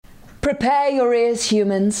Prepare your ears,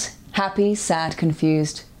 humans. Happy, Sad,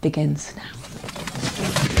 Confused begins now.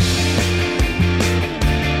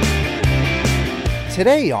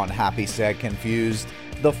 Today on Happy, Sad, Confused,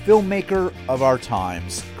 the filmmaker of our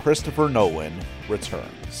times, Christopher Nolan,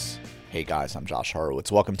 returns. Hey guys, I'm Josh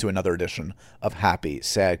Horowitz. Welcome to another edition of Happy,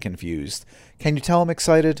 Sad, Confused. Can you tell I'm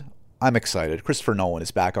excited? I'm excited. Christopher Nolan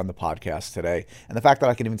is back on the podcast today, and the fact that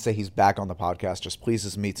I can even say he's back on the podcast just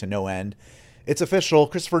pleases me to no end. It's official.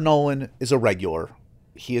 Christopher Nolan is a regular.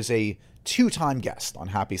 He is a two-time guest on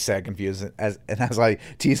Happy, Sad, Confused, as I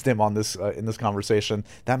teased him on this in this conversation,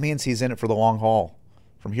 that means he's in it for the long haul.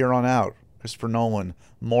 From here on out, Christopher Nolan,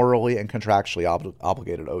 morally and contractually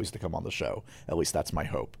obligated always to come on the show. At least that's my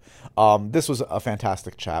hope. This was a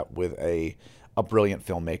fantastic chat with a brilliant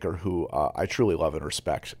filmmaker who I truly love and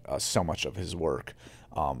respect so much of his work.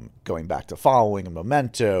 Going back to Following and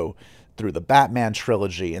Memento, through the Batman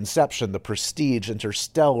trilogy, Inception, The Prestige,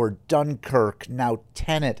 Interstellar, Dunkirk, now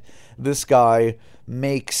Tenet. This guy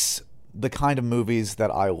makes the kind of movies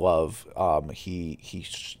that I love. He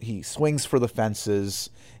swings for the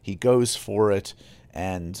fences, he goes for it,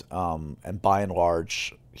 and by and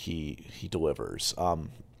large, he delivers.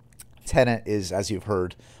 Tenet is, as you've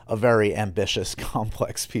heard, a very ambitious,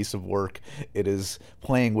 complex piece of work. It is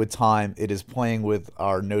playing with time. It is playing with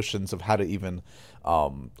our notions of how to even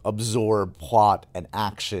absorb plot and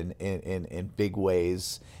action in big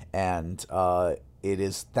ways. And it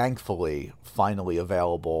is thankfully finally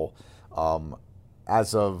available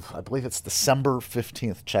as of, I believe it's December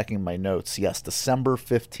 15th, checking my notes. Yes, December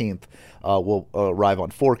 15th will arrive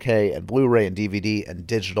on 4K and Blu-ray and DVD and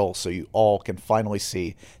digital, so you all can finally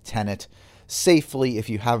see Tenet safely if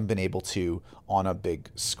you haven't been able to on a big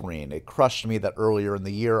screen. It crushed me that earlier in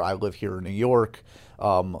the year, I live here in New York,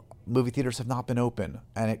 movie theaters have not been open,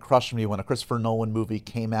 and it crushed me when a Christopher Nolan movie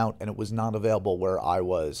came out and it was not available where I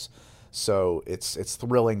was. So it's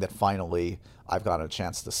thrilling that finally I've gotten a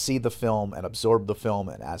chance to see the film and absorb the film,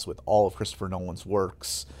 and as with all of Christopher Nolan's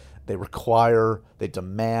works, they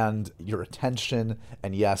demand your attention,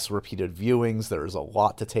 and yes, repeated viewings. There's a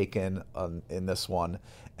lot to take in this one,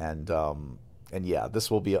 and yeah, this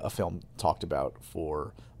will be a film talked about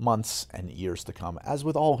for months and years to come, as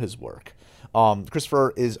with all his work.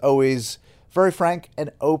 Christopher is always very frank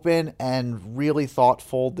and open and really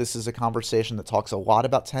thoughtful. This is a conversation that talks a lot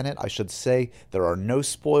about Tenet. I should say there are no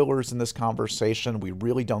spoilers in this conversation. We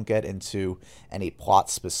really don't get into any plot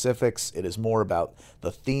specifics. It is more about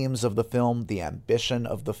the themes of the film, the ambition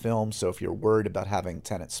of the film. So if you're worried about having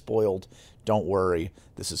Tenet spoiled, don't worry.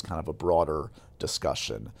 This is kind of a broader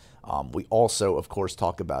discussion. We also, of course,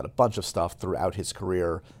 talk about a bunch of stuff throughout his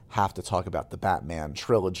career. Have to talk about the Batman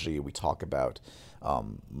trilogy. We talk about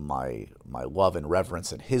my love and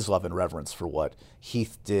reverence and his love and reverence for what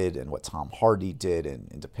Heath did and what Tom Hardy did in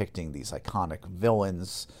depicting these iconic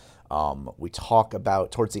villains. We talk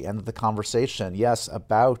about, towards the end of the conversation, yes,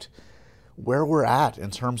 about where we're at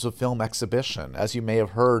in terms of film exhibition. As you may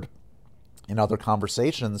have heard in other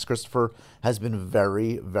conversations, Christopher has been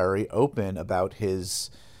very, very open about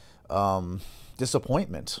his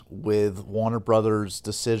disappointment with Warner Brothers'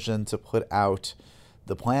 decision to put out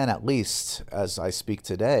the plan, at least as I speak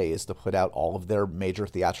today, is to put out all of their major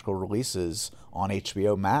theatrical releases on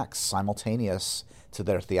HBO Max simultaneous to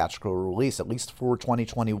their theatrical release, at least for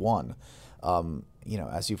 2021.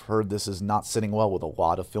 As you've heard, this is not sitting well with a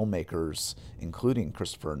lot of filmmakers, including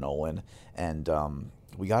Christopher Nolan, and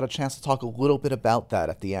we got a chance to talk a little bit about that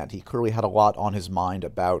at the end. He clearly had a lot on his mind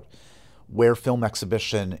about where film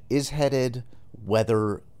exhibition is headed,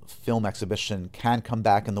 whether film exhibition can come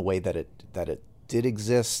back in the way that it did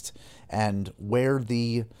exist, and where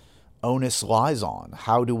the onus lies on.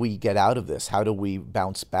 How do we get out of this? How do we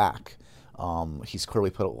bounce back? He's clearly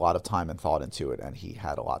put a lot of time and thought into it, and he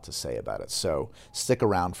had a lot to say about it. So stick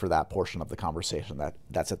around for that portion of the conversation.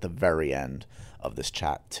 That's at the very end of this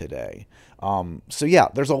chat today. So yeah,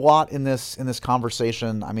 there's a lot in this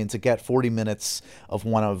conversation. I mean, to get 40 minutes of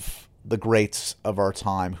one of the greats of our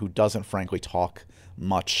time who doesn't frankly talk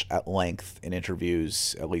much at length in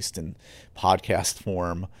interviews, at least in podcast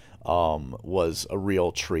form, was a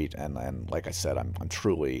real treat. And like I said, I'm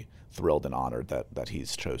truly thrilled and honored that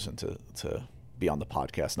he's chosen to be on the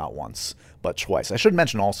podcast, not once, but twice. I should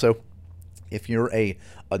mention also, if you're a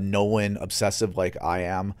Nolan obsessive like I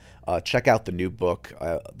am, check out the new book,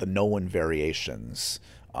 The Nolan Variations,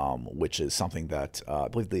 which is something that I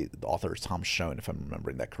believe the author is Tom Schoen, if I'm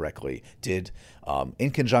remembering that correctly, did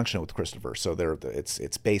in conjunction with Christopher. So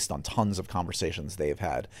it's based on tons of conversations they have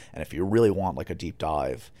had. And if you really want like a deep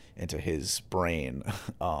dive into his brain,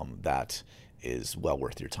 that is well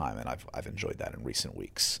worth your time, and I've enjoyed that in recent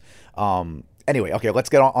weeks. Anyway, okay, let's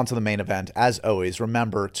get on to the main event. As always,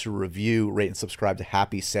 remember to review, rate, and subscribe to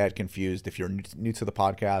Happy, Sad, Confused. If you're new to the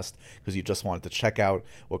podcast because you just wanted to check out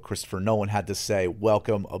what Christopher Nolan had to say,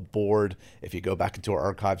 welcome aboard. If you go back into our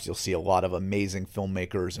archives, you'll see a lot of amazing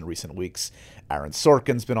filmmakers in recent weeks. Aaron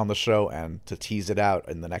Sorkin's been on the show, and to tease it out,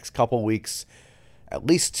 in the next couple weeks, at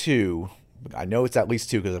least two, I know it's at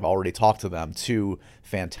least two because I've already talked to them, two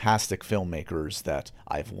fantastic filmmakers that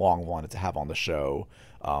I've long wanted to have on the show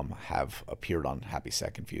have appeared on Happy,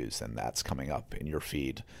 Sad, Confused, and that's coming up in your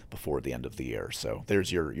feed before the end of the year. So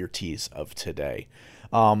there's your tease of today.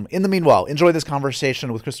 In the meanwhile, enjoy this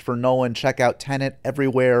conversation with Christopher Nolan. Check out Tenet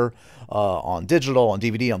everywhere, on digital, on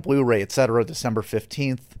DVD, on Blu-ray, etc. December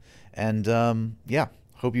 15th. And yeah,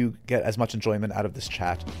 hope you get as much enjoyment out of this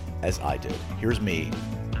chat as I did. Here's me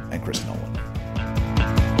and Chris Nolan.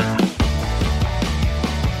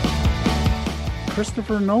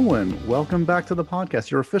 Christopher Nolan, welcome back to the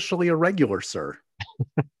podcast. You're officially a regular, sir.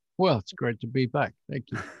 Well, it's great to be back. Thank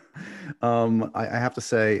you. I have to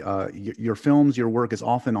say, your films, your work is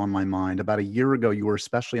often on my mind. About a year ago, you were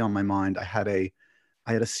especially on my mind. I had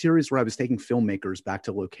a series where I was taking filmmakers back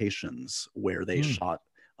to locations where they shot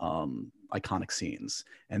iconic scenes.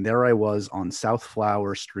 And there I was on South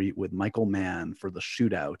Flower Street with Michael Mann for the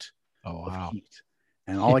shootout of Heath.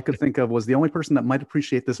 And all I could think of was the only person that might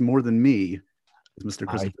appreciate this more than me is Mr.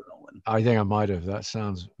 Christopher Nolan. I think I might have. That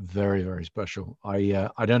sounds very, very special. I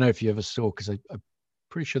don't know if you ever saw, because I'm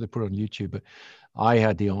pretty sure they put it on YouTube, but I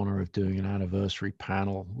had the honor of doing an anniversary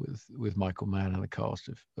panel with Michael Mann and the cast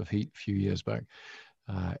of Heat a few years back.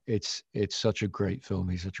 It's such a great film.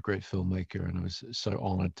 He's such a great filmmaker, and I was so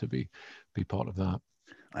honored to be part of that.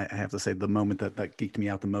 I have to say, the moment that geeked me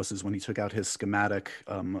out the most is when he took out his schematic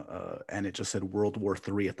and it just said World War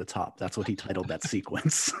III at the top. That's what he titled that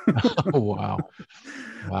sequence. Oh, wow.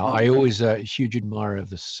 I always a huge admirer of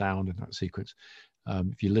the sound in that sequence.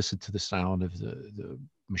 If you listen to the sound of the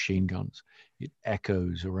machine guns, it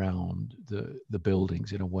echoes around the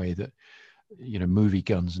buildings in a way that, movie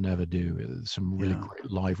guns never do. There's some really great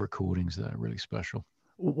live recordings that are really special.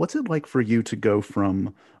 What's it like for you to go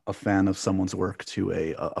from a fan of someone's work to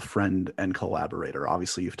a friend and collaborator?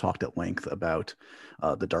 Obviously, you've talked at length about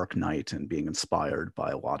The Dark Knight and being inspired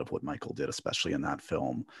by a lot of what Michael did, especially in that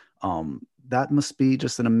film. That must be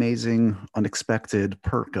just an amazing, unexpected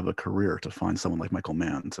perk of a career to find someone like Michael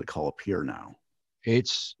Mann to call a peer now.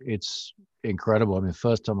 It's incredible. I mean, the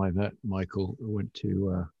first time I met Michael, I went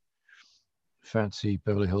to fancy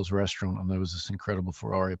Beverly Hills restaurant, and there was this incredible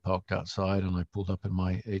Ferrari parked outside, and I pulled up in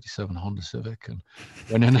my 87 Honda Civic and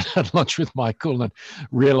went in and had lunch with Michael, and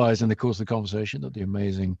realized in the course of the conversation that the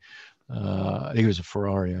amazing I think it was a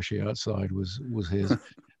Ferrari actually outside was his.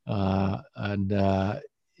 And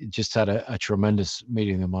just had a tremendous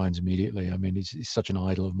meeting of minds immediately. I mean, he's such an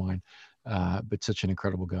idol of mine, but such an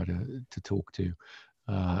incredible guy to talk to.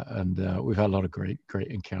 And we've had a lot of great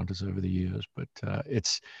encounters over the years, but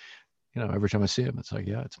it's, every time I see him, it's like,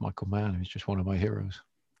 yeah, it's Michael Mann. He's just one of my heroes.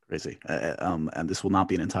 Crazy. And this will not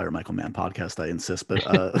be an entire Michael Mann podcast, I insist,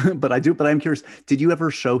 but but I'm curious, did you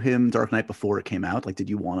ever show him Dark Knight before it came out? Like, did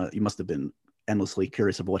you you must have been endlessly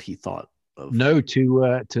curious of what he thought of. No,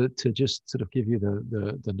 to just sort of give you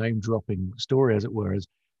the name dropping story, as it were, is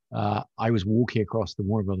I was walking across the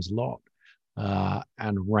Warner Brothers lot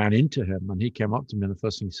and ran into him, and he came up to me, and the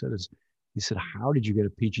first thing he said is, "How did you get a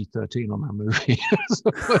PG-13 on that movie?"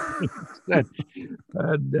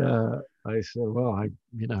 And I said, "Well,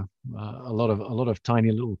 a lot of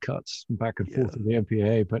tiny little cuts back and forth of the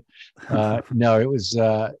MPAA, but no, it was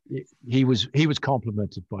he was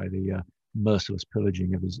complimented by the merciless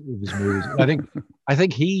pillaging of his movies. I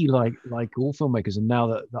think he, like all filmmakers, and now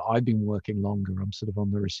that I've been working longer, I'm sort of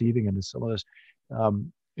on the receiving end of some of this.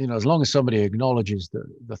 As long as somebody acknowledges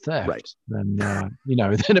the theft, right, then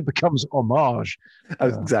then it becomes homage.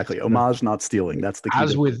 Exactly, homage, not stealing. That's the key.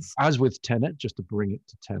 As with Tenet, just to bring it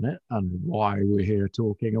to Tenet and why we're here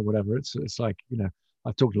talking or whatever. It's like,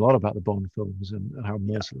 I've talked a lot about the Bond films and how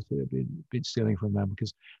mercilessly they've been stealing from them,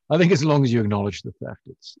 because I think as long as you acknowledge the theft,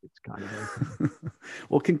 it's kind of okay.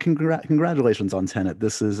 Well, congratulations on Tenet.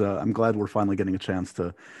 This is I'm glad we're finally getting a chance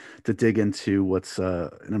to dig into what's an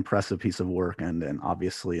impressive piece of work and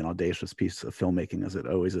obviously an audacious piece of filmmaking, as it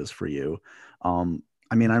always is for you.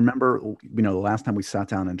 I mean, I remember, the last time we sat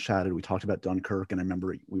down and chatted, we talked about Dunkirk, and I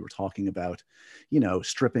remember we were talking about,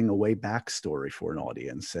 stripping away backstory for an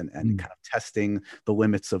audience and kind of testing the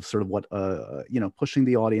limits of sort of what, pushing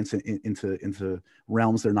the audience into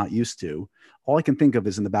realms they're not used to. All I can think of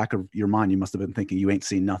is in the back of your mind, you must have been thinking you ain't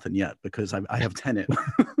seen nothing yet, because I have Tenet,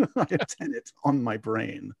 I have Tenet on my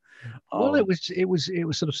brain. Well, it was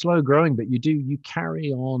sort of slow growing, but you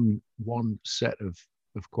carry on one set of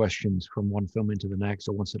questions from one film into the next,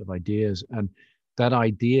 or one set of ideas, and that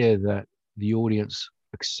idea that the audience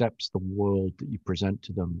accepts the world that you present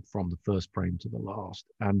to them from the first frame to the last,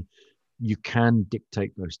 and you can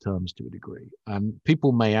dictate those terms to a degree. And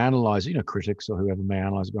people may analyze, critics or whoever may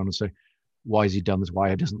analyze it and say, why has he done this?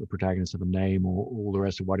 Why doesn't the protagonist have a name, or all the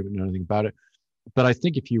rest of why do we know anything about it? But I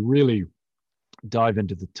think if you really dive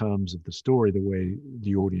into the terms of the story the way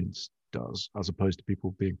the audience does, as opposed to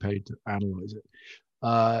people being paid to analyze it,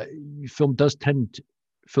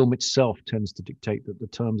 film itself tends to dictate that the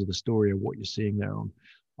terms of the story are what you're seeing there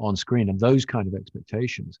on screen, and those kind of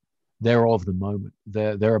expectations, they're of the moment.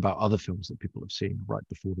 They're about other films that people have seen right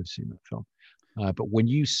before they've seen that film. But when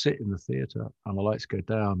you sit in the theater and the lights go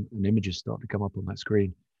down and images start to come up on that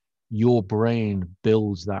screen, your brain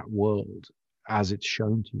builds that world as it's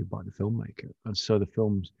shown to you by the filmmaker. And so the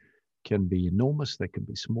films can be enormous, they can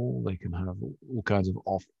be small, they can have all kinds of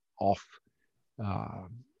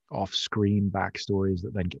off-screen backstories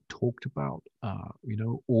that then get talked about,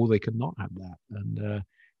 or they could not have that. And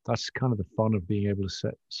that's kind of the fun of being able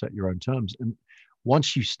to set your own terms. And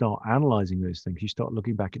once you start analyzing those things, you start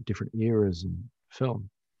looking back at different eras in film,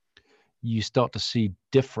 you start to see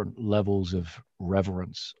different levels of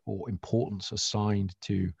reverence or importance assigned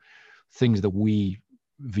to things that we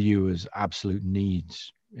view as absolute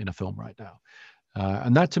needs in a film right now.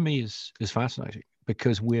 And that to me is fascinating,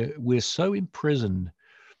 because we're so imprisoned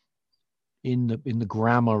in the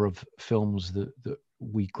grammar of films that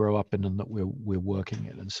we grow up in and that we're working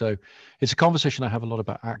in. And so it's a conversation I have a lot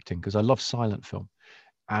about acting, because I love silent film,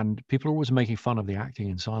 and people are always making fun of the acting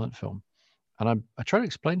in silent film. And I try to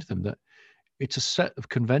explain to them that it's a set of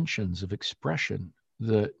conventions of expression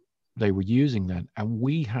that they were using then, and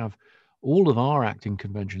we have all of our acting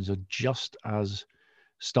conventions are just as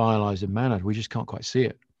stylized and mannered. We just can't quite see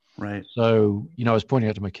it. Right. So, I was pointing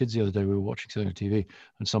out to my kids the other day, we were watching something on TV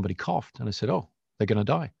and somebody coughed, and I said, oh, they're going to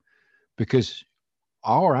die, because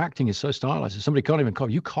our acting is so stylized. If somebody can't even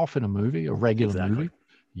cough, you cough in a movie, a regular movie,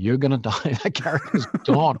 you're going to die. That character's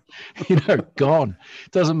gone, gone.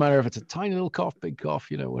 It doesn't matter if it's a tiny little cough, big cough,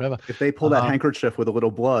 whatever. If they pull that handkerchief with a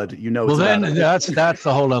little blood, well, then that's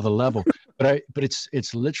the whole other level. But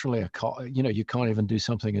it's literally a cough. You can't even do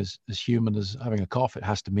something as human as having a cough. It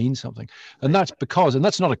has to mean something. And that's because, and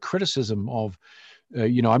that's not a criticism of,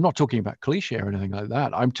 I'm not talking about cliche or anything like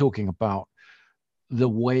that. I'm talking about the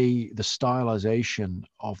way the stylization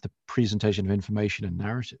of the presentation of information and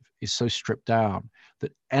narrative is so stripped down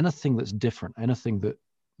that anything that's different, anything that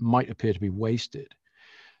might appear to be wasted,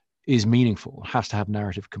 is meaningful, has to have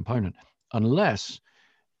narrative component, unless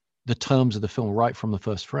the terms of the film right from the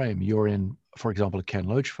first frame, you're in, for example, a Ken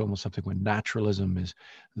Loach film or something where naturalism is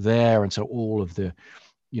there. And so all of the,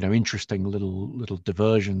 interesting little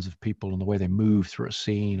diversions of people and the way they move through a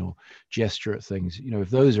scene or gesture at things, if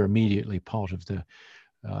those are immediately part of the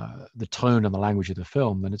tone and the language of the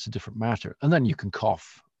film, then it's a different matter. And then you can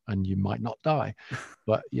cough and you might not die,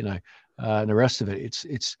 but and the rest of it,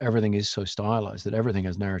 it's everything is so stylized that everything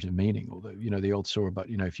has narrative meaning. Although the old story about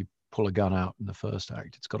if you pull a gun out in the first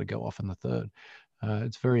act, it's got to go off in the third.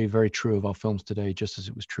 It's very, very true of our films today, just as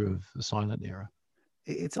it was true of the silent era.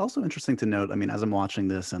 It's also interesting to note, I mean, as I'm watching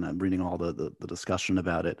this and I'm reading all the discussion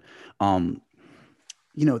about it, the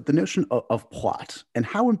notion of plot and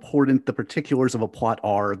how important the particulars of a plot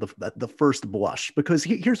are the first blush. Because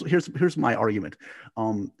here's my argument.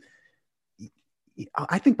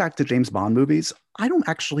 I think back to James Bond movies. I don't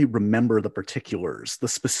actually remember the particulars, the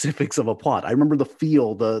specifics of a plot. I remember the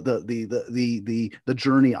feel, the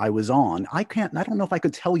journey I was on. I don't know if I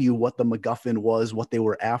could tell you what the MacGuffin was, what they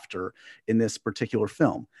were after in this particular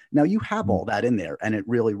film. Now you have all that in there, and it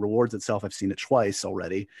really rewards itself. I've seen it twice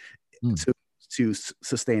already to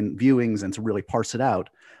sustain viewings and to really parse it out.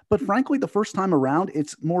 But frankly, the first time around,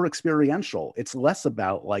 it's more experiential. It's less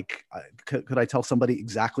about like, could I tell somebody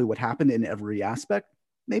exactly what happened in every aspect?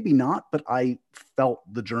 Maybe not, but I felt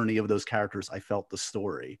the journey of those characters. I felt the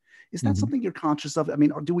story. Is that something you're conscious of? I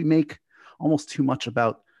mean, or do we make almost too much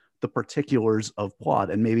about the particulars of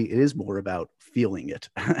plot, and maybe it is more about feeling it,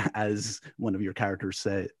 as one of your characters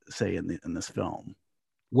say in this film?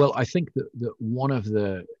 Well, I think that one of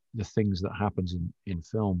the the things that happens in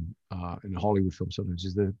film, in Hollywood film sometimes,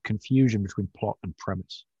 is the confusion between plot and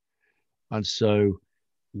premise. And so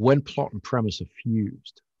when plot and premise are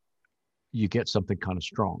fused, you get something kind of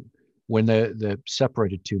strong. When they're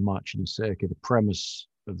separated too much, and you say, okay, the premise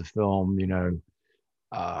of the film,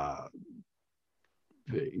 uh,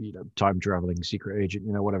 time traveling secret agent,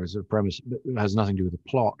 whatever is the premise, it has nothing to do with the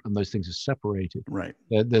plot, and those things are separated. Right.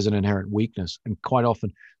 There's an inherent weakness, and quite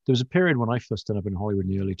often there was a period when I first started up in Hollywood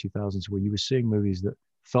in the early 2000s where you were seeing movies that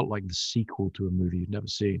felt like the sequel to a movie you'd never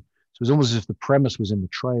seen. So it was almost as if the premise was in the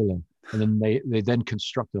trailer, and then they then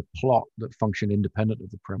construct a plot that functioned independent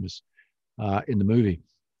of the premise in the movie.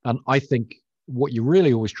 And I think what you're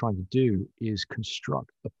really always trying to do is construct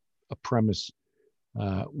a premise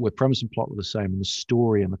where premise and plot were the same, and the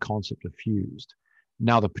story and the concept are fused.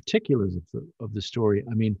 Now, the particulars of the story,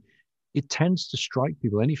 I mean, it tends to strike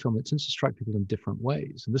people. Any film, it tends to strike people in different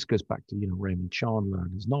ways. And this goes back to Raymond Chandler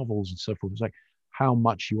and his novels and so forth. It's like how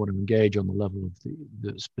much you want to engage on the level of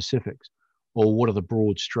the specifics, or what are the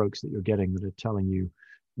broad strokes that you're getting that are telling you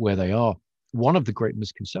where they are. One of the great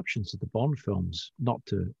misconceptions of the Bond films, not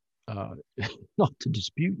to not to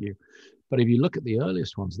dispute you, but if you look at the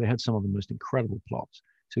earliest ones, they had some of the most incredible plots.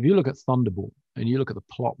 So if you look at Thunderball and you look at the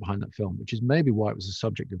plot behind that film, which is maybe why it was the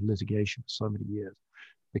subject of litigation for so many years,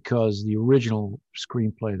 because the original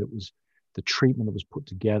screenplay, that was the treatment that was put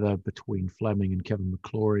together between Fleming and Kevin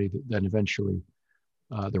McClory, that then eventually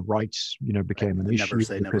the rights, became an issue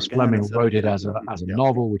because Fleming wrote it as a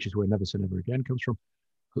novel, which is where Never Say Never Again comes from.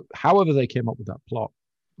 However they came up with that plot,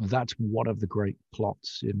 that's one of the great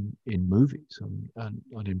plots in movies and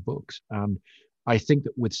in books. And I think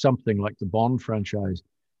that with something like the Bond franchise,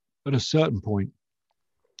 at a certain point,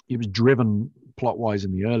 it was driven plot-wise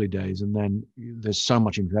in the early days, and then there's so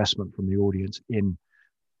much investment from the audience in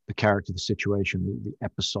the character, the situation, the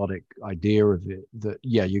episodic idea of it, that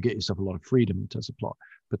you get yourself a lot of freedom in terms of plot.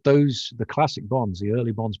 But the classic Bonds, the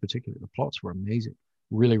early Bonds particularly, the plots were amazing,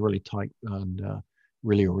 really, really tight and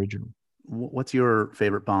really original. What's your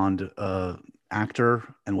favorite Bond actor,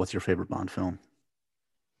 and what's your favorite Bond film?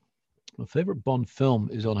 My favorite Bond film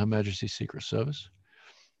is On Her Majesty's Secret Service,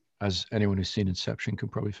 as anyone who's seen Inception can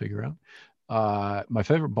probably figure out. My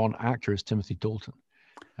favorite Bond actor is Timothy Dalton,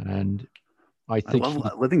 and I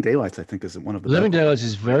love Living Daylights. I think is one of the Living Daylights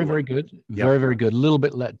is very, very good, very, very good. A little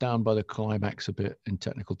bit let down by the climax a bit in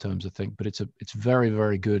technical terms, I think, but it's very,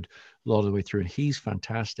 very good a lot of the way through, and he's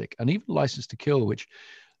fantastic. And even License to Kill, which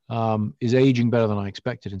is aging better than I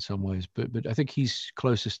expected in some ways, but I think he's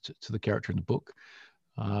closest to the character in the book.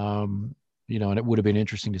 And it would have been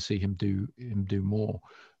interesting to see him do more.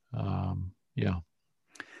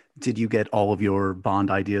 Did you get all of your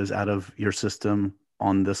Bond ideas out of your system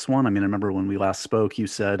on this one? I mean, I remember when we last spoke, you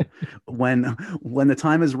said, when the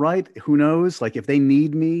time is right, who knows? Like, if they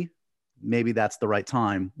need me, maybe that's the right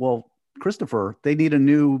time. Well, Christopher, they need a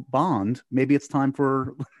new Bond. Maybe it's time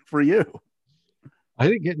for you. I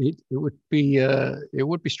think it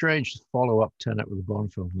would be strange to follow up Tenet with a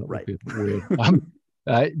Bond film. That would be weird.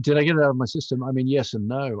 Did I get it out of my system? I mean, yes and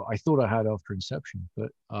no. I thought I had after Inception, but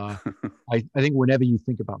I think whenever you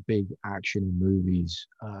think about big action in movies,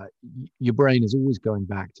 your brain is always going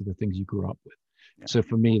back to the things you grew up with. Yeah. So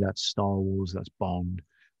for me, that's Star Wars, that's Bond,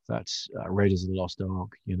 that's Raiders of the Lost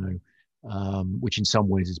Ark, which in some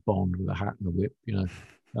ways is Bond with a hat and a whip,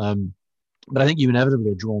 But I think you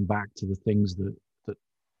inevitably are drawn back to the things that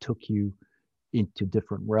took you into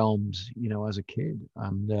different realms, as a kid.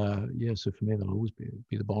 And so for me, that'll always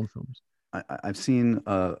be the Bond films. I've seen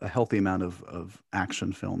a healthy amount of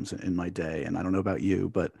action films in my day. And I don't know about you,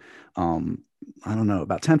 but I don't know,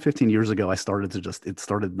 about 10, 15 years ago, it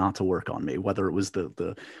started not to work on me, whether it was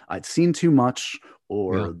I'd seen too much,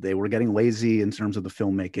 or they were getting lazy in terms of the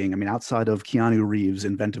filmmaking. I mean, outside of Keanu Reeves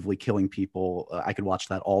inventively killing people, I could watch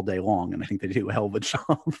that all day long. And I think they do a hell of a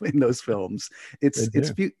job in those films.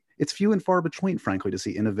 It's few and far between, frankly, to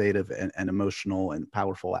see innovative and emotional and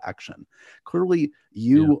powerful action. Clearly,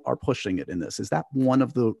 you are pushing it in this. Is that one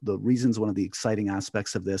of the reasons, one of the exciting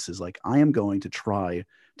aspects of this is like, I am going to try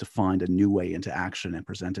to find a new way into action and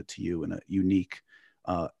present it to you in a unique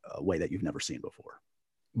way that you've never seen before?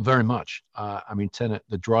 Very much. I mean, Tenet,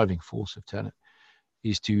 the driving force of Tenet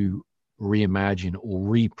is to reimagine or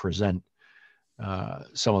represent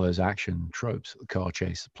some of those action tropes, the car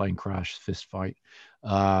chase, the plane crash, fist fight.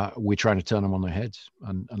 We're trying to turn them on their heads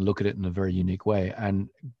and look at it in a very unique way. And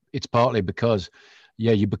it's partly because,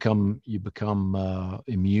 you become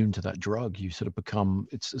immune to that drug. You sort of become,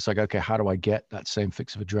 it's like, okay, how do I get that same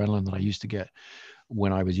fix of adrenaline that I used to get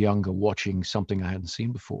when I was younger, watching something I hadn't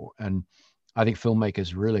seen before? And I think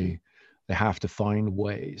filmmakers really, They have to find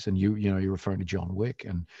ways. And you're referring to John Wick,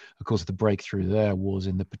 and of course the breakthrough there was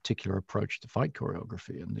in the particular approach to fight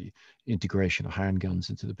choreography and the integration of handguns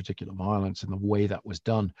into the particular violence and the way that was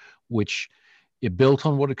done, which it built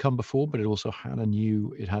on what had come before, but it also had a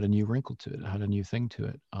new wrinkle to it. It had a new thing to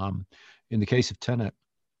it. In the case of Tenet,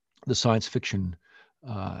 the science fiction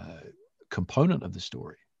component of the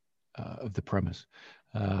story, of the premise,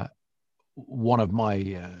 one of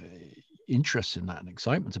my interests in that and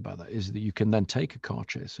excitements about that is that you can then take a car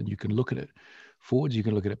chase and you can look at it forwards, you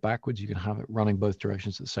can look at it backwards, you can have it running both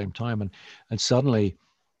directions at the same time, and suddenly,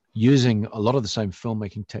 using a lot of the same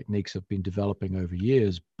filmmaking techniques have been developing over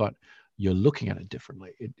years, but you're looking at it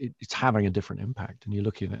differently. It's having a different impact, and you're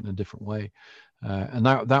looking at it in a different way. And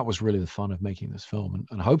that was really the fun of making this film,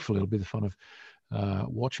 and hopefully it'll be the fun of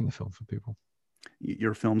watching the film for people.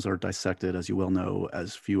 Your films are dissected, as you well know,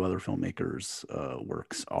 as few other filmmakers'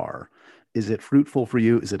 works are. Is it fruitful for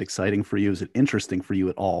you? Is it exciting for you? Is it interesting for you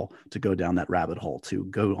at all to go down that rabbit hole, to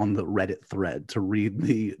go on the Reddit thread, to read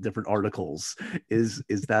the different articles? Is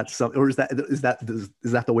that some, or is that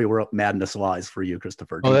the way where madness lies for you,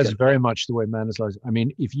 Christopher? Oh, that's very much the way madness lies. I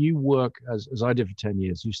mean, if you work as I did for 10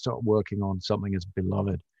 years, you start working on something as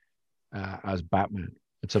beloved as Batman.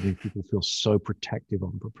 It's something people feel so protective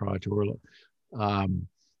on, proprietorial.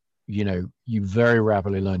 You very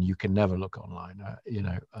rapidly learn you can never look online.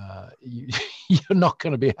 You're not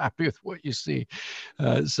going to be happy with what you see.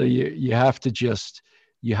 So you have to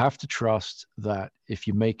trust that if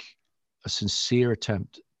you make a sincere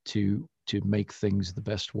attempt to make things the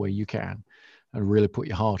best way you can, and really put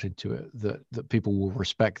your heart into it, that people will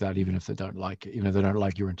respect that, even if they don't like it. They don't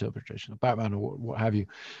like your interpretation of Batman or what have you.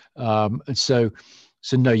 And so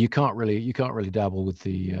no, you can't really dabble with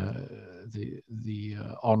the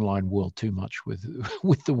online world too much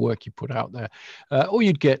with the work you put out there, or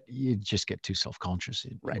you'd just get too self-conscious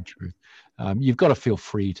in truth. You've got to feel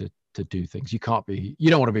free to do things. You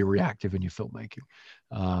don't want to be reactive in your filmmaking.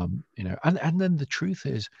 And then the truth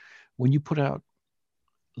is, when you put out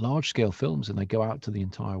large scale films and they go out to the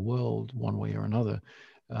entire world one way or another,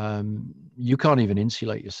 you can't even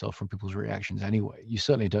insulate yourself from people's reactions anyway. You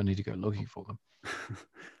certainly don't need to go looking for them.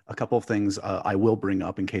 A couple of things I will bring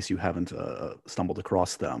up in case you haven't stumbled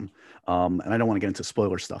across them. And I don't want to get into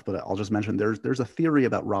spoiler stuff, but I'll just mention there's a theory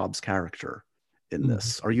about Rob's character in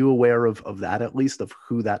this. Are you aware of that, at least, of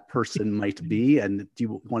who that person might be? And do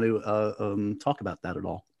you want to talk about that at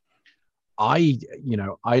all? I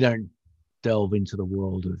don't delve into the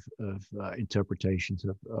world of interpretations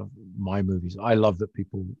of my movies. I love that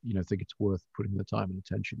people think it's worth putting the time and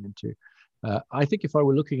attention into. I think if I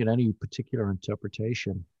were looking at any particular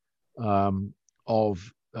interpretation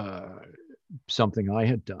of something I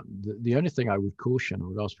had done, the only thing I would caution, I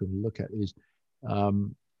would ask people to look at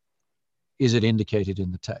is it indicated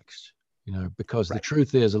in the text? Because the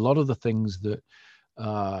truth is, a lot of the things that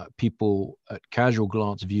people at casual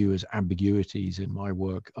glance view as ambiguities in my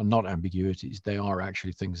work are not ambiguities. They are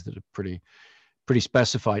actually things that are pretty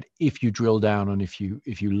specified if you drill down and if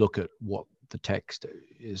you look at what the text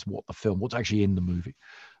is, what's actually in the movie.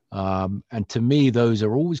 And to me, those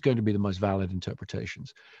are always going to be the most valid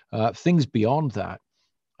interpretations. Things beyond that,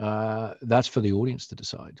 that's for the audience to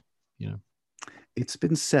decide. It's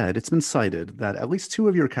been cited that at least two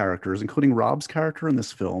of your characters, including Rob's character in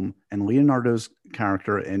this film and Leonardo's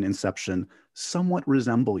character in Inception, somewhat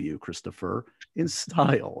resemble you, Christopher, in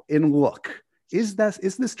style, in look. Is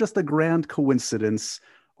this just a grand coincidence?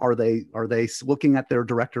 Are they looking at their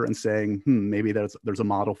director and saying, maybe there's a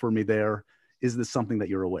model for me there? Is this something that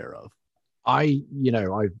you're aware of? I've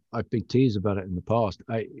been teased about it in the past.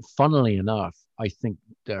 Funnily enough, I think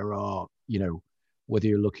there are, whether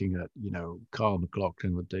you're looking at, Kyle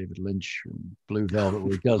MacLachlan with David Lynch and Blue Velvet,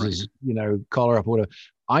 where he does his, collar up order.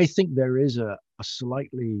 I think there is a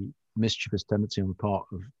slightly mischievous tendency on the part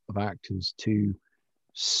of actors to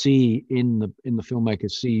see in the filmmaker,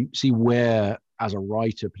 see where, as a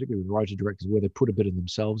writer, particularly with writer directors, where they put a bit of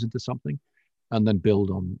themselves into something and then build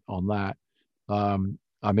on that.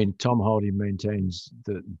 I mean, Tom Hardy maintains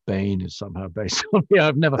that Bane is somehow based on me.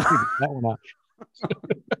 I've never figured that one out.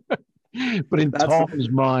 But in Tom's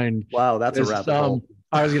mind, wow, that's a rabbit hole.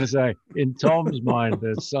 I was going to say, in Tom's mind,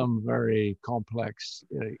 there's some very complex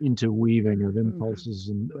interweaving of impulses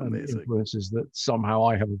and influences that somehow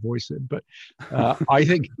I have a voice in. But I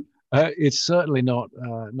think it's certainly not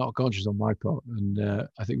conscious on my part. And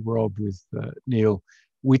I think Rob with Neil,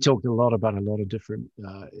 we talked a lot about a lot of different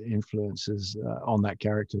influences on that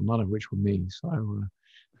character, none of which were me. So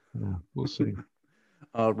we'll see.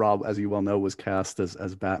 Rob, as you well know, was cast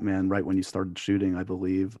as Batman right when you started shooting, I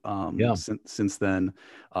believe. Yeah. Since then,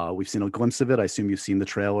 we've seen a glimpse of it. I assume you've seen the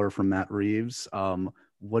trailer from Matt Reeves.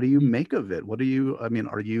 What do you make of it? What do you? I mean,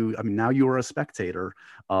 now you are a spectator.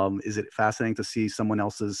 Is it fascinating to see someone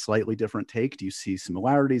else's slightly different take? Do you see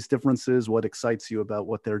similarities, differences? What excites you about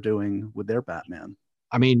what they're doing with their Batman?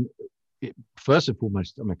 I mean, first and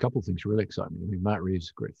foremost, I mean, a couple of things really excite me. I mean, Matt Reeves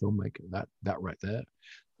is a great filmmaker. That right there.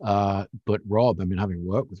 But Rob, I mean, having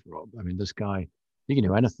worked with Rob, I mean, this guy, he can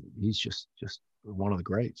do anything. He's just one of the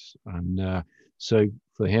greats. And so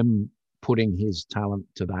for him putting his talent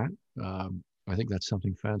to that, I think that's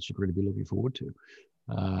something fans should really be looking forward to.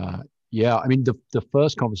 Yeah, I mean, the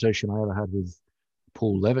first conversation I ever had with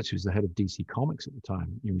Paul Levitz, who's the head of DC Comics at the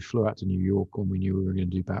time, we flew out to New York when we knew we were going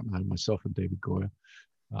to do Batman, myself and David Goyer.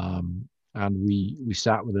 And we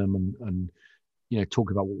sat with him and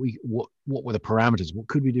talk about what were the parameters, what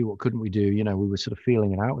could we do, what couldn't we do. We were sort of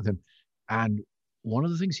feeling it out with him. And one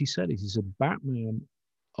of the things he said is, he said, Batman,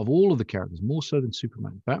 of all of the characters, more so than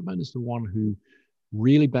Superman, Batman is the one who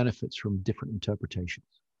really benefits from different interpretations,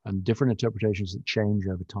 and different interpretations that change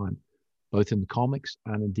over time, both in the comics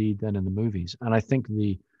and indeed then in the movies. And I think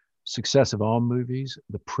the success of our movies,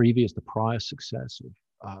 the prior success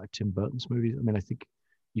of Tim Burton's movies, I mean, I think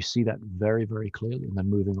you see that very, very clearly. And then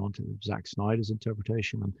moving on to Zack Snyder's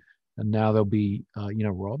interpretation, and now there'll be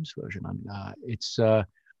Rob's version. And I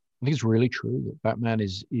think it's really true that Batman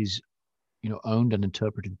is owned and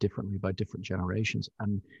interpreted differently by different generations,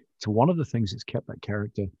 and it's one of the things that's kept that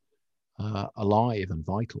character alive and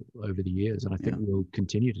vital over the years, and I think we'll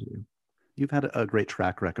continue to do. You've had a great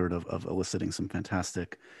track record of eliciting some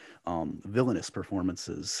fantastic villainous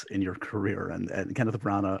performances in your career, and Kenneth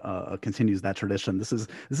Branagh continues that tradition. This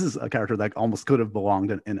is a character that almost could have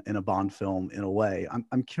belonged in a Bond film in a way.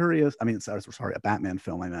 I'm curious. I mean, sorry, a Batman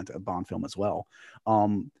film. I meant a Bond film as well.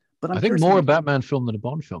 But I think more a Batman film than a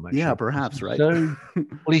Bond film, actually. Yeah, perhaps, right?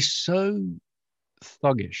 He's so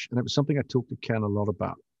thuggish, and it was something I talked to Ken a lot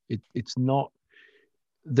about. It's not.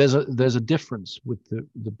 There's a difference with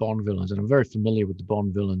the Bond villains, and I'm very familiar with the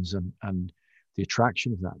Bond villains and the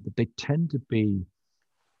attraction of that. But they tend to be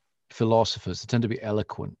philosophers. They tend to be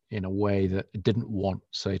eloquent in a way that I didn't want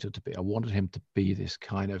Sato to be. I wanted him to be this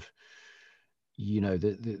kind of,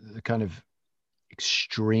 the kind of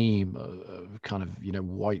extreme kind of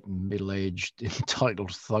white middle-aged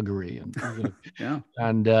entitled thuggery, and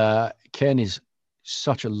and Ken is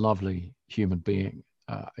such a lovely human being.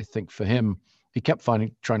 I think for him, he kept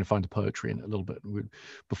trying to find the poetry in it a little bit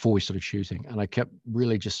before we started shooting, and I kept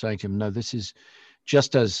really just saying to him, no, this is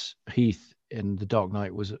just as Heath in The Dark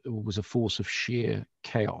Knight was a force of sheer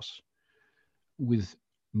chaos with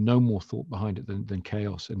no more thought behind it than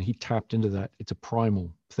chaos, and he tapped into that. It's a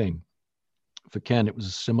primal thing. For Ken, it was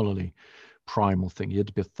a similarly primal thing. He had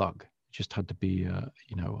to be a thug. He just had to be, a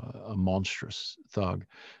monstrous thug,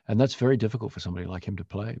 and that's very difficult for somebody like him to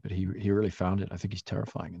play. But he really found it. I think he's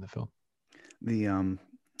terrifying in the film.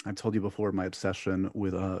 I've told you before my obsession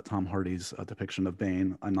with Tom Hardy's depiction of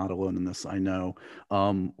Bane. I'm not alone in this, I know.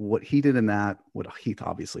 What he did in that, what Heath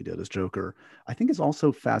obviously did as Joker, I think is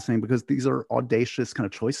also fascinating because these are audacious kind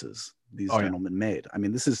of choices these gentlemen made. I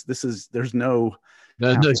mean, there's no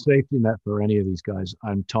safety net for any of these guys.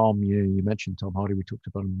 And Tom, you mentioned Tom Hardy. We talked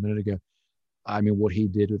about him a minute ago. I mean, what he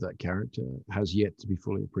did with that character has yet to be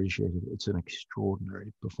fully appreciated. It's an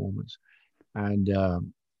extraordinary performance, and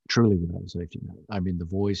truly without a safety net. I mean, the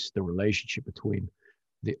voice, the relationship between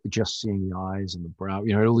just seeing the eyes and the brow,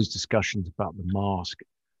 all these discussions about the mask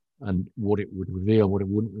and what it would reveal, what it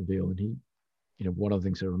wouldn't reveal. And he, one of the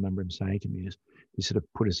things I remember him saying to me is he sort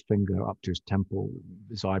of put his finger up to his temple,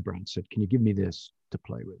 his eyebrow, and said, "Can you give me this to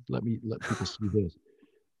play with? Let people see this."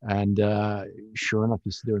 And sure enough,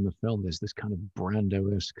 you see there in the film, there's this kind of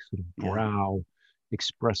Brando-esque sort of brow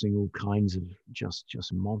expressing all kinds of just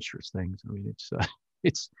monstrous things. I mean,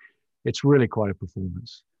 it's really quite a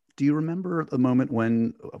performance. Do you remember the moment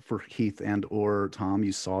when, for Heath and or Tom,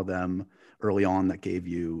 you saw them early on that gave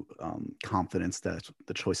you confidence that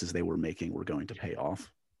the choices they were making were going to pay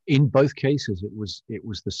off? In both cases, it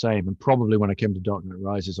was the same. And probably when I came to Dark Knight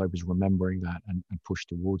Rises, I was remembering that and pushed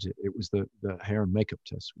towards it. It was the hair and makeup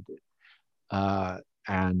tests we did.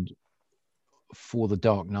 And for the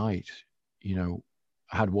Dark Knight,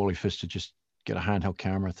 I had Wally Pfister just get a handheld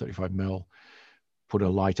camera, 35mm, put a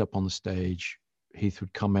light up on the stage. Heath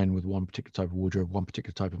would come in with one particular type of wardrobe, one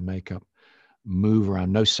particular type of makeup, move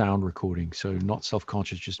around, no sound recording. So not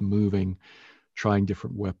self-conscious, just moving, trying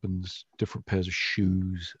different weapons, different pairs of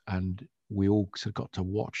shoes. And we all sort of got to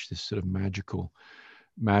watch this sort of magical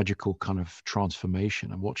kind of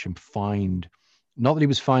transformation and watch him find Not that he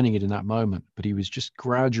was finding it in that moment, but he was just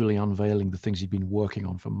gradually unveiling the things he'd been working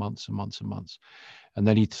on for months and months and months. And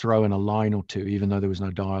then he'd throw in a line or two, even though there was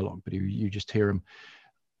no dialogue, but you just hear him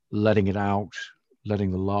letting it out,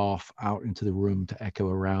 letting the laugh out into the room to echo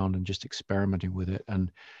around and just experimenting with it.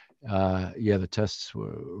 And yeah, the tests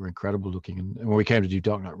were incredible looking. And when we came to do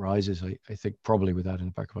Dark Knight Rises, I think probably with that in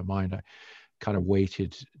the back of my mind, I kind of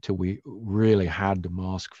waited till we really had the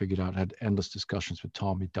mask figured out, had endless discussions with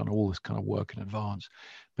Tom. He'd done all this kind of work in advance,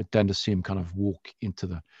 but then to see him kind of walk into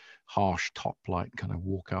the harsh top light, kind of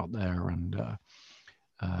walk out there and,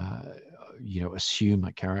 assume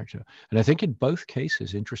that character. And I think in both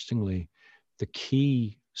cases, interestingly, the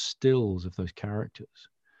key stills of those characters,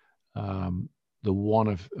 the one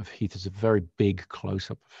of Heath is a very big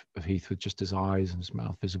close-up of Heath with just his eyes and his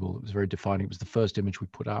mouth visible. It was very defining. It was the first image we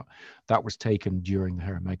put out. That was taken during the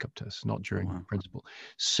hair and makeup test, not during the principal.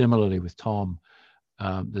 Similarly with Tom,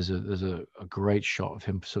 there's a great shot of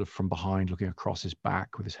him sort of from behind looking across his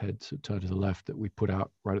back with his head turned to the left that we put out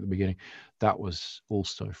right at the beginning. That was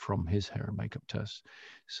also from his hair and makeup test.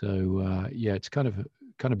 So yeah, it's kind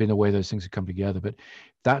of been the way those things have come together. But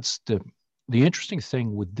that's the interesting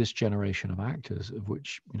thing with this generation of actors, of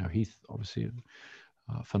which, Heath, obviously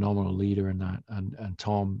a phenomenal leader in that, and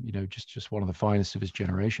Tom, just one of the finest of his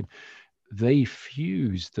generation, they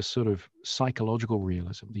fuse the sort of psychological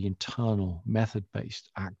realism, the internal method-based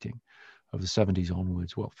acting of the 70s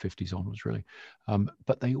onwards, 50s onwards, really.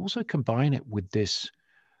 But they also combine it with this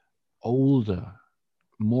older,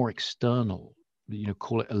 more external,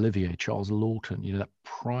 call it Olivier, Charles Lawton, that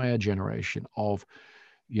prior generation of,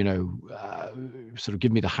 sort of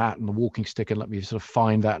give me the hat and the walking stick and let me sort of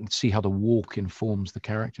find that and see how the walk informs the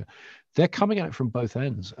character. They're coming at it from both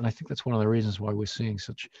ends. And I think that's one of the reasons why we're seeing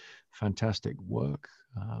such fantastic work,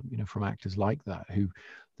 from actors like that, who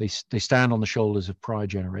they stand on the shoulders of prior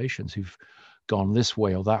generations who've gone this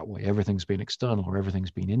way or that way. Everything's been external or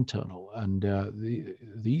everything's been internal. And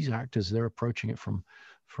these actors, they're approaching it from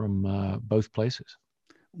both places.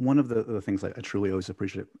 One of the things I truly always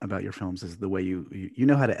appreciate about your films is the way you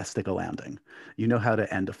know how to stick a landing. You know how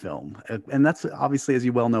to end a film. And that's obviously, as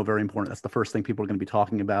you well know, very important. That's the first thing people are going to be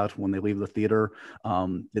talking about when they leave the theater.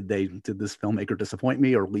 Did this filmmaker disappoint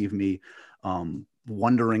me or leave me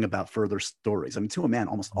wondering about further stories? I mean, to a man,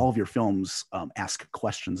 almost all of your films ask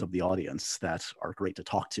questions of the audience that are great to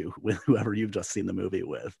talk to with whoever you've just seen the movie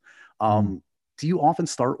with. Do you often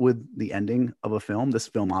start with the ending of a film? This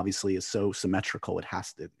film obviously is so symmetrical. It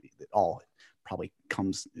all probably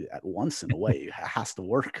comes at once in a way. It has to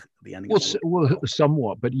work. The ending. Well,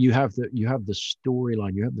 somewhat, but you have the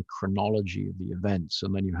storyline, you have the chronology of the events,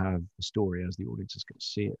 and then you have the story as the audience is going to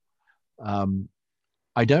see it.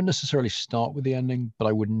 I don't necessarily start with the ending, but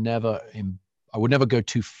I would never go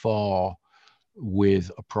too far with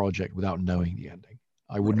a project without knowing the ending.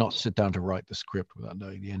 I would not sit down to write the script without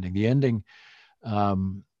knowing the ending. The ending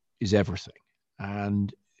is everything,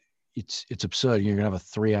 and it's absurd. You're gonna have a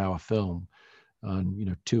 3-hour film,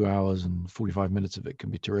 and 2 hours and 45 minutes of it can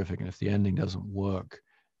be terrific, and if the ending doesn't work,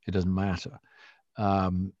 it doesn't matter.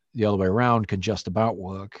 The other way around can just about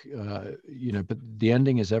work, but the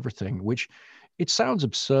ending is everything, which it sounds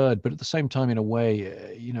absurd, but at the same time, in a way,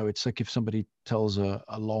 it's like if somebody tells a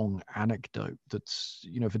long anecdote that's,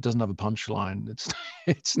 if it doesn't have a punchline,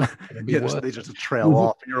 it's not going to be worth. They just trail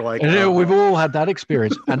off, and you're like, we've all had that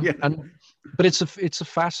experience, but it's a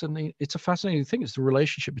fascinating thing. It's the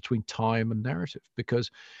relationship between time and narrative, because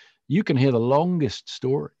you can hear the longest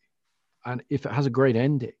story, and if it has a great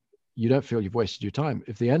ending, you don't feel you've wasted your time.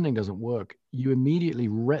 If the ending doesn't work, you immediately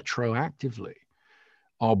retroactively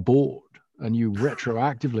are bored, and you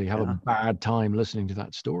retroactively have a bad time listening to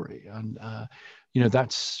that story. And,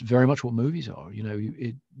 that's very much what movies are.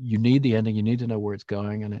 You need the ending, you need to know where it's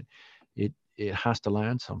going, and it has to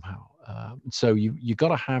land somehow. So you got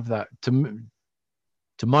to have that,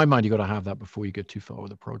 to my mind, you got to have that before you get too far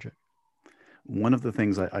with a project. One of the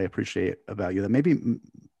things I appreciate about you that maybe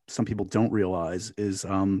some people don't realize is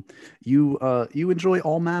you enjoy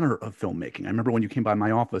all manner of filmmaking. I remember when you came by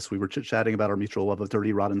my office, we were chit-chatting about our mutual love of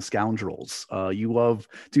Dirty Rotten Scoundrels. You love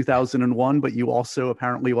 2001, but you also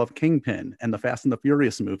apparently love Kingpin and the Fast and the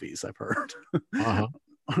Furious movies, I've heard. Uh-huh.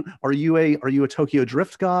 Are you a Tokyo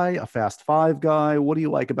Drift guy, a Fast Five guy? What do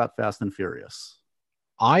you like about Fast and Furious?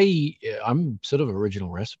 I'm sort of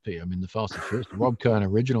original recipe. I'm in the Fast and Furious, Rob Cohen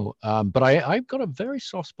original. But I've got a very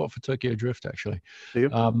soft spot for Tokyo Drift, actually. Do you?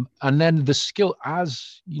 And then the skill,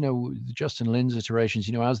 as the Justin Lin's iterations,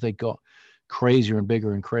 as they got crazier and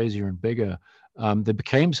bigger and crazier and bigger, they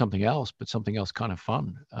became something else, but something else kind of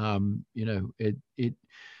fun.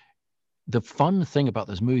 the fun thing about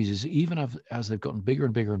those movies is even as they've gotten bigger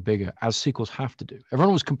and bigger and bigger, as sequels have to do. Everyone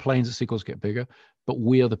always complains that sequels get bigger, but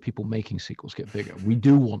we are the people making sequels get bigger. We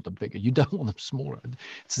do want them bigger. You don't want them smaller.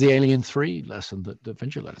 It's the Alien 3 lesson that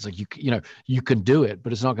Fincher learned. It's like, you can do it,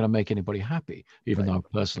 but it's not going to make anybody happy. Even though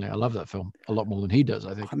personally, I love that film a lot more than he does,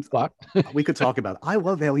 I think. But we could talk about it. I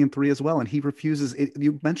love Alien 3 as well, and he refuses it.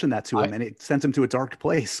 You mentioned that to him, and it sent him to a dark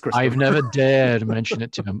place, Christopher. I've never dared mention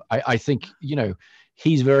it to him. I think,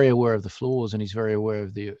 he's very aware of the flaws, and he's very aware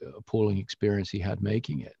of the appalling experience he had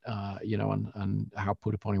making it, and how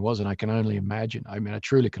put upon he was. And I can only imagine. I mean, I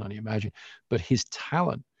truly can only imagine. But his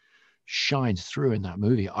talent shines through in that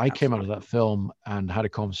movie. I came out of that film and had a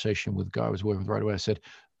conversation with the guy I was working with right away. I said,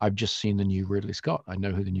 I've just seen the new Ridley Scott. I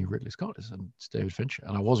know who the new Ridley Scott is, and it's David Fincher.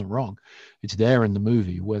 And I wasn't wrong. It's there in the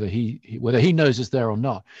movie, whether he knows it's there or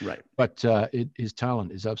not. Right. But his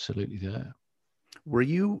talent is absolutely there. Were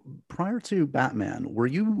you, prior to Batman, were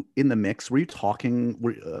you in the mix? Were you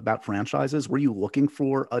talking about franchises? Were you looking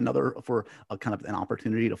for a kind of an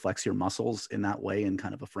opportunity to flex your muscles in that way in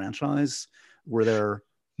kind of a franchise? Were there?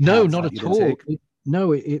 No, not at all.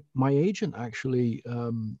 My agent actually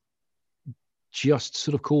just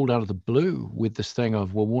sort of called out of the blue with this thing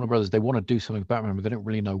of, well, Warner Brothers, they want to do something with Batman, but they don't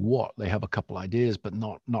really know what. They have a couple ideas, but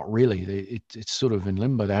not really. It's sort of in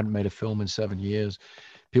limbo. They hadn't made a film in 7 years.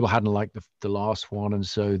 People hadn't liked the last one, and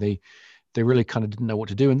so they really kind of didn't know what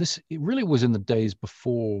to do. And it really was in the days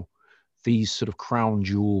before these sort of crown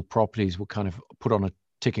jewel properties were kind of put on a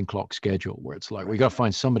ticking clock schedule, where it's like, we got to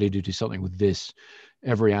find somebody to do something with this.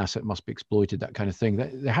 Every asset must be exploited, that kind of thing.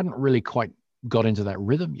 They hadn't really quite got into that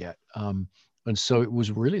rhythm yet. And so it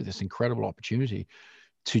was really this incredible opportunity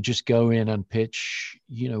to just go in and pitch,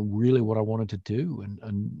 really what I wanted to do,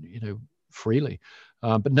 and freely.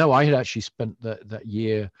 But no, I had actually spent that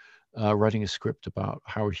year writing a script about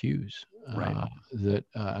Howard Hughes, that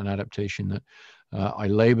an adaptation that I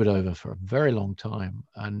labored over for a very long time,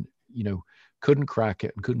 and couldn't crack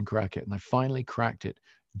it. And I finally cracked it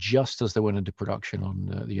just as they went into production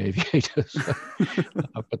on The Aviator.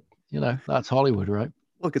 But that's Hollywood, right?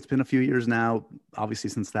 Look, it's been a few years now, obviously,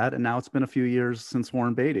 since that, and now it's been a few years since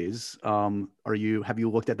Warren Beatty's. Have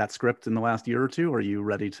you looked at that script in the last year or two? Are you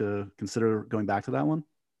ready to consider going back to that one?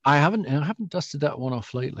 I haven't dusted that one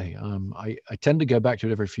off lately. I tend to go back to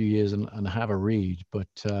it every few years and have a read, but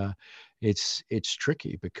it's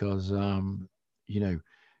tricky because I'm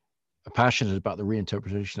passionate about the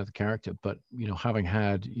reinterpretation of the character, but having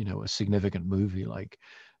had a significant movie like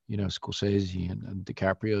Scorsese and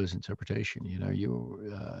DiCaprio's interpretation,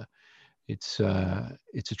 it's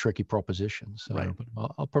a tricky proposition. So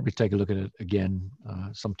but I'll probably take a look at it again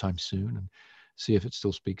sometime soon and see if it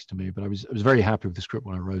still speaks to me. But I was very happy with the script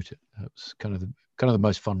when I wrote it. It was kind of the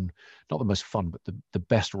most fun, not the most fun, but the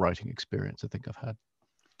best writing experience I think I've had.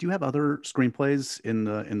 Do you have other screenplays in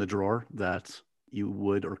the drawer that you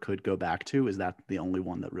would or could go back to? Is that the only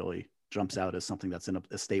one that really jumps out as something that's in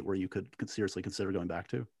a state where you could seriously consider going back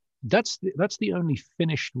to? That's the only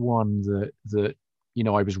finished one that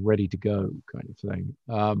I was ready to go, kind of thing.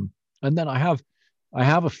 And then I have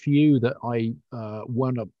a few that I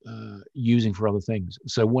wound up using for other things.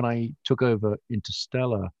 So when I took over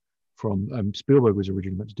Interstellar from Spielberg was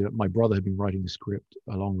originally meant to do it. My brother had been writing the script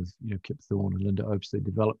along with Kip Thorne and Linda Opes. They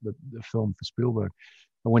developed the film for Spielberg.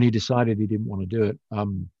 And when he decided he didn't want to do it,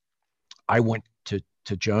 I went to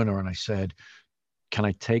Jonah and I said, can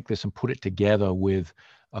I take this and put it together with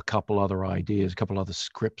a couple other ideas, a couple other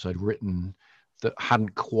scripts I'd written that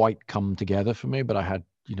hadn't quite come together for me, but I had,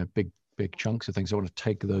 big chunks of things. I want to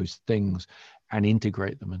take those things and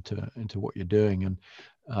integrate them into what you're doing. And,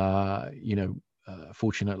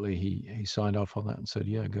 fortunately he signed off on that and said,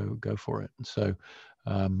 yeah, go for it. And so,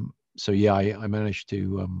 I managed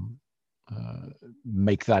to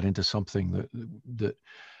make that into something that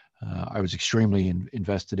I was extremely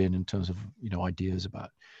invested in terms of, ideas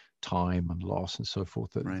about time and loss and so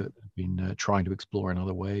forth that I've been trying to explore in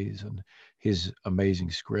other ways. And his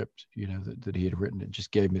amazing script, that he had written, it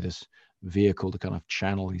just gave me this vehicle to kind of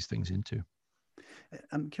channel these things into.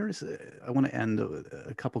 I'm curious. I want to end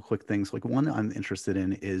a couple quick things. Like one I'm interested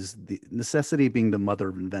in is the necessity being the mother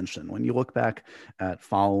of invention. When you look back at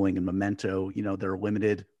Following and Memento, there are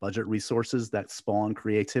limited budget resources that spawn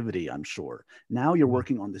creativity, I'm sure. Now you're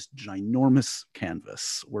working on this ginormous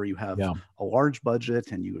canvas where you have a large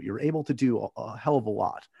budget and you're able to do a hell of a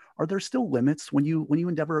lot. Are there still limits when you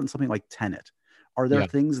endeavor on something like Tenet? Are there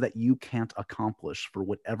things that you can't accomplish for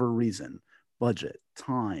whatever reason, budget,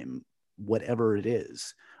 time, whatever it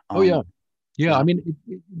is? I mean,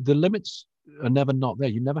 the limits are never not there.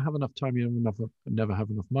 You never have enough time. You never have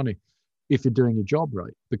enough money. if you're doing your job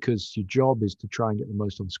right, because your job is to try and get the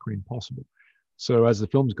most on the screen possible. So as the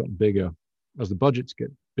film's gotten bigger, as the budgets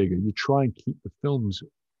get bigger, you try and keep the films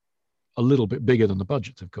a little bit bigger than the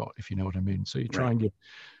budgets have got, if you know what I mean. So you try Right. and get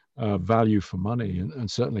value for money, and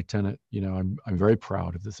certainly Tenet. I'm very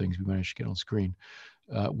proud of the things we managed to get on screen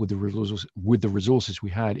with the resources we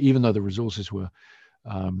had, even though the resources were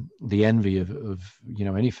the envy of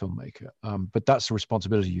any filmmaker. But that's the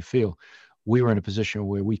responsibility you feel. We were in a position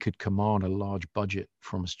where we could command a large budget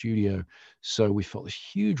from a studio, so we felt this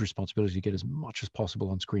huge responsibility to get as much as possible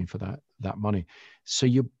on screen for that money. So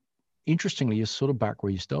interestingly, you're sort of back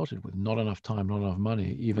where you started, with not enough time, not enough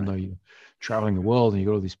money, even though you're traveling the world and you've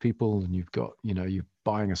got all these people and you've got, you're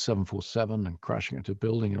buying a 747 and crashing into a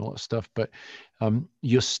building and all that stuff. But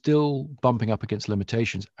you're still bumping up against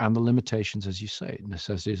limitations. And the limitations, as you say,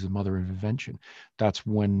 necessity is the mother of invention. That's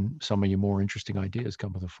when some of your more interesting ideas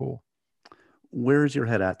come to the fore. Where's your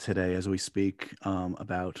head at today as we speak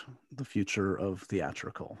about the future of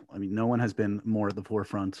theatrical? I mean, no one has been more at the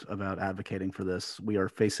forefront about advocating for this. We are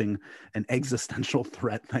facing an existential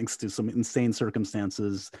threat thanks to some insane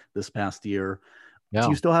circumstances this past year. Yeah.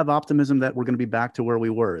 Do you still have optimism that we're going to be back to where we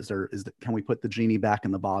were? Can we put the genie back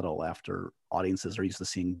in the bottle after audiences are used to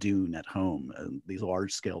seeing Dune at home and these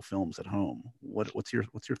large scale films at home? What's your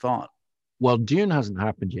thought? Well, Dune hasn't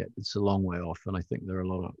happened yet. It's a long way off, and I think there are a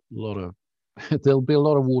lot of there'll be a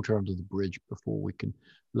lot of water under the bridge before we can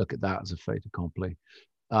look at that as a fait accompli.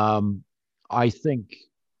 I think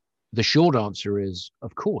the short answer is,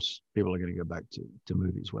 of course, people are going to go back to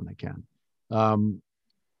movies when they can.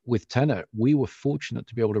 With Tenet, we were fortunate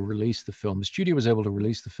to be able to release the film. The studio was able to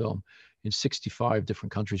release the film in 65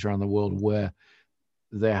 different countries around the world where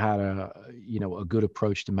they had a good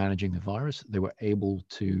approach to managing the virus. They were able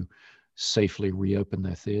to safely reopen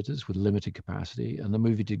their theaters with limited capacity, and the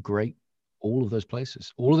movie did great. All of those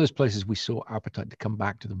places we saw appetite to come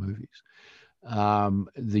back to the movies.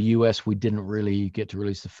 The US, we didn't really get to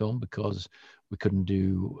release the film because we couldn't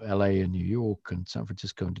do LA and New York and San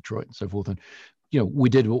Francisco and Detroit and so forth. And, we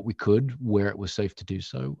did what we could where it was safe to do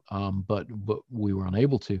so, but we were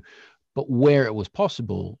unable to. But where it was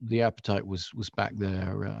possible, the appetite was back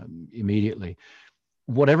there immediately.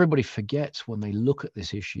 What everybody forgets when they look at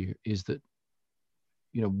this issue is that,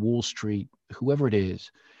 Wall Street, whoever it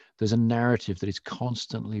is, there's a narrative that is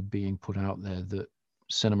constantly being put out there that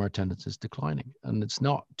cinema attendance is declining. And it's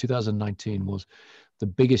not. 2019 was the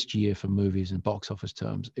biggest year for movies in box office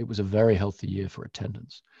terms. It was a very healthy year for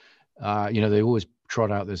attendance. They always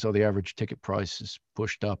trot out this, the average ticket price is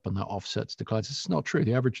pushed up and that offsets declines. It's not true.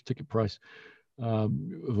 The average ticket price of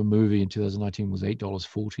a movie in 2019 was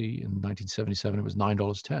 $8.40. In 1977, it was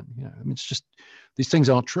 $9.10. It's just, these things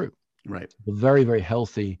aren't true. Right. A very, very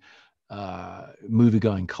healthy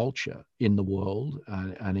movie-going culture in the world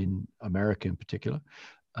and in America in particular,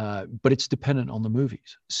 but it's dependent on the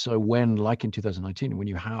movies. So when, like in 2019, when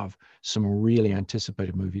you have some really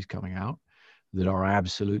anticipated movies coming out that are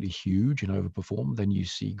absolutely huge and overperform, then you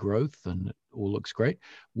see growth and it all looks great.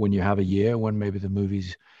 When you have a year when maybe the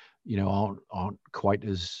movies, aren't quite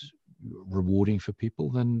as rewarding for people,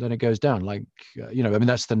 then it goes down.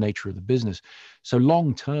 That's the nature of the business. So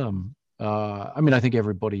long term, I think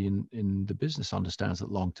everybody in the business understands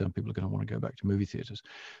that long-term people are going to want to go back to movie theaters.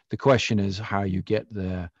 The question is how you get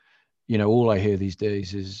there. All I hear these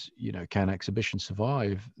days is, can exhibition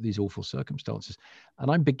survive these awful circumstances?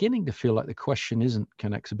 And I'm beginning to feel like the question isn't,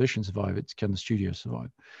 can exhibition survive? It's, can the studio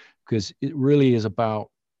survive? Because it really is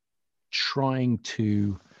about trying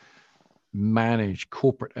to manage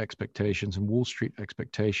corporate expectations and Wall Street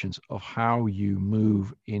expectations of how you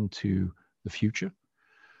move into the future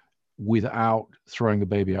without throwing the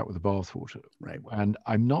baby out with the bathwater. Right. And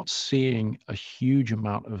I'm not seeing a huge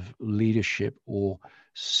amount of leadership or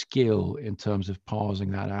skill in terms of parsing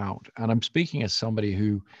that out. And I'm speaking as somebody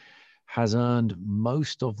who has earned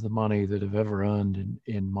most of the money that I've ever earned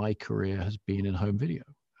in my career has been in home video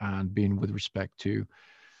and been with respect to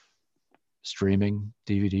streaming,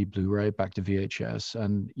 DVD, Blu-ray, back to VHS.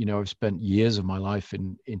 And, I've spent years of my life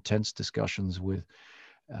in intense discussions with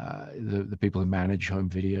the people who manage home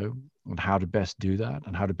video and how to best do that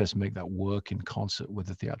and how to best make that work in concert with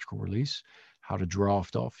the theatrical release, how to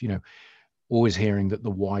draft off, always hearing that the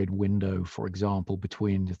wide window, for example,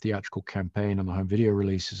 between the theatrical campaign and the home video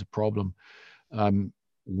release is a problem.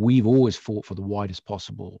 We've always fought for the widest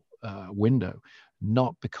possible window,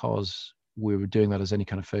 not because we were doing that as any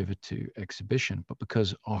kind of favor to exhibition, but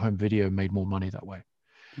because our home video made more money that way.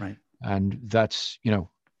 Right. And that's,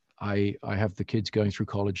 I have the kids going through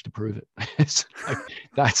college to prove it. It's like,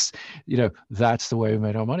 that's the way we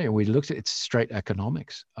made our money. And we looked at it straight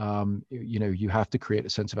economics. You have to create a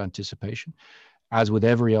sense of anticipation. As with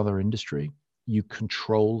every other industry, you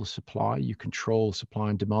control the supply,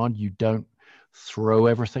 and demand. You don't throw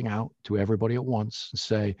everything out to everybody at once and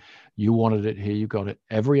say, you wanted it, here you got it.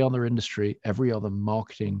 Every other industry, every other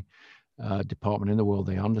marketing department in the world,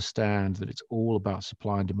 they understand that it's all about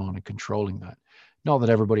supply and demand and controlling that. Not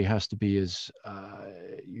that everybody has to be as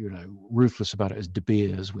ruthless about it as De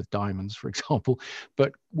Beers with diamonds, for example,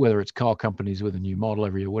 but whether it's car companies with a new model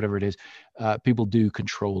every year, whatever it is, people do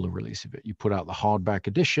control the release of it. You put out the hardback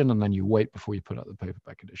edition and then you wait before you put out the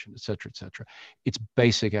paperback edition, et cetera, et cetera. It's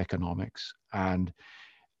basic economics. And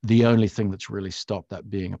the only thing that's really stopped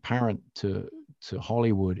that being apparent to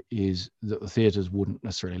Hollywood is that the theaters wouldn't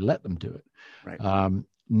necessarily let them do it. Right.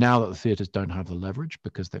 Now that the theaters don't have the leverage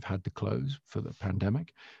because they've had to close for the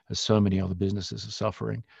pandemic, as so many other businesses are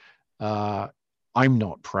suffering, I'm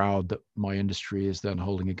not proud that my industry is then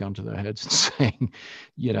holding a gun to their heads and saying,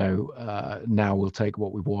 now we'll take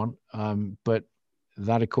what we want. But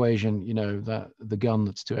that equation, that the gun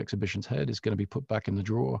that's to exhibition's head is going to be put back in the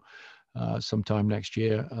drawer sometime next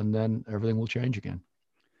year, and then everything will change again.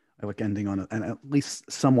 I like ending on an at least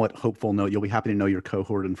somewhat hopeful note. You'll be happy to know your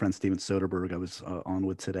cohort and friend Steven Soderbergh I was on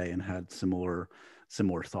with today and had similar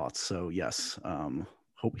thoughts. So yes,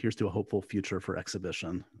 here's to a hopeful future for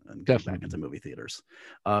exhibition and getting back into movie theaters.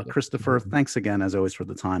 Christopher, thanks again as always for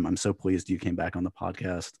the time. I'm so pleased you came back on the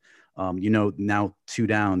podcast. Now 2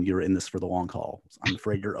 down, you're in this for the long haul. I'm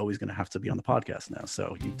afraid you're always going to have to be on the podcast now.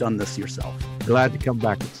 So you've done this yourself. Glad to come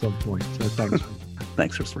back at some point. So thanks.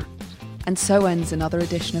 Thanks, Christopher. And so ends another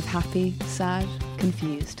edition of Happy, Sad,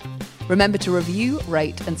 Confused. Remember to review,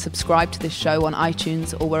 rate, and subscribe to this show on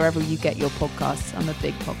iTunes or wherever you get your podcasts. I'm a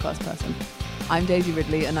big podcast person. I'm Daisy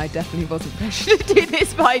Ridley, and I definitely wasn't pressured to do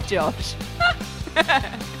this by Josh.